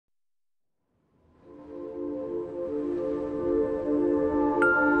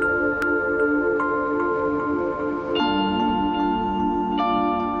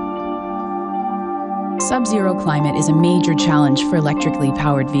Sub-zero climate is a major challenge for electrically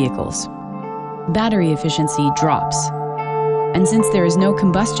powered vehicles. Battery efficiency drops. And since there is no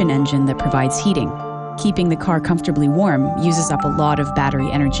combustion engine that provides heating, keeping the car comfortably warm uses up a lot of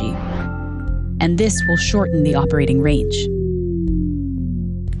battery energy. And this will shorten the operating range.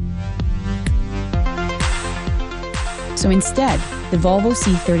 So instead, the Volvo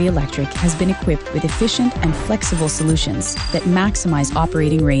C30 Electric has been equipped with efficient and flexible solutions that maximize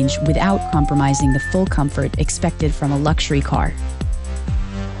operating range without compromising the full comfort expected from a luxury car.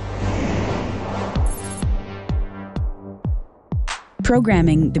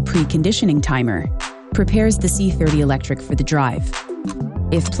 Programming the preconditioning timer prepares the C30 Electric for the drive.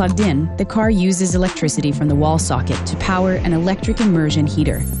 If plugged in, the car uses electricity from the wall socket to power an electric immersion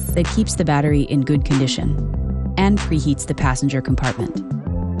heater that keeps the battery in good condition and preheats the passenger compartment.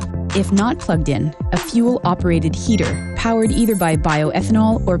 If not plugged in, a fuel-operated heater, powered either by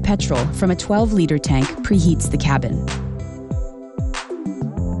bioethanol or petrol from a 12-liter tank, preheats the cabin.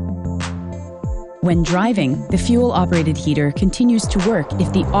 When driving, the fuel-operated heater continues to work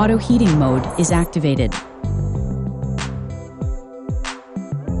if the auto heating mode is activated.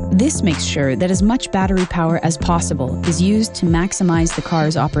 This makes sure that as much battery power as possible is used to maximize the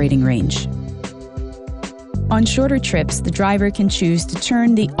car's operating range. On shorter trips, the driver can choose to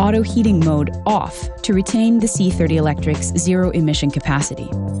turn the auto heating mode off to retain the C30 Electric's zero-emission capacity.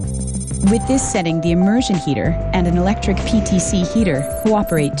 With this setting, the immersion heater and an electric PTC heater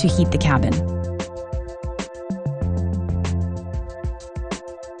cooperate to heat the cabin.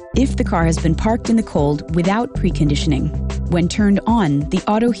 If the car has been parked in the cold without preconditioning, when turned on, the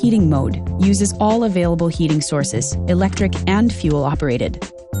auto heating mode uses all available heating sources, electric and fuel-operated,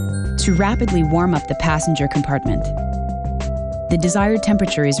 to rapidly warm up the passenger compartment. The desired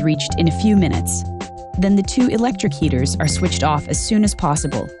temperature is reached in a few minutes. Then the two electric heaters are switched off as soon as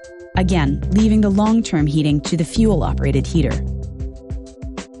possible, again leaving the long-term heating to the fuel-operated heater.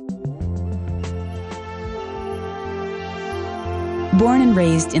 Born and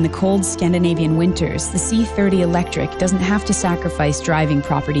raised in the cold Scandinavian winters, the C30 Electric doesn't have to sacrifice driving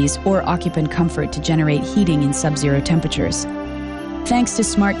properties or occupant comfort to generate heating in sub-zero temperatures. Thanks to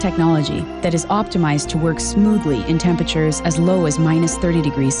smart technology that is optimized to work smoothly in temperatures as low as -30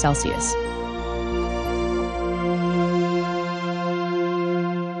 degrees Celsius.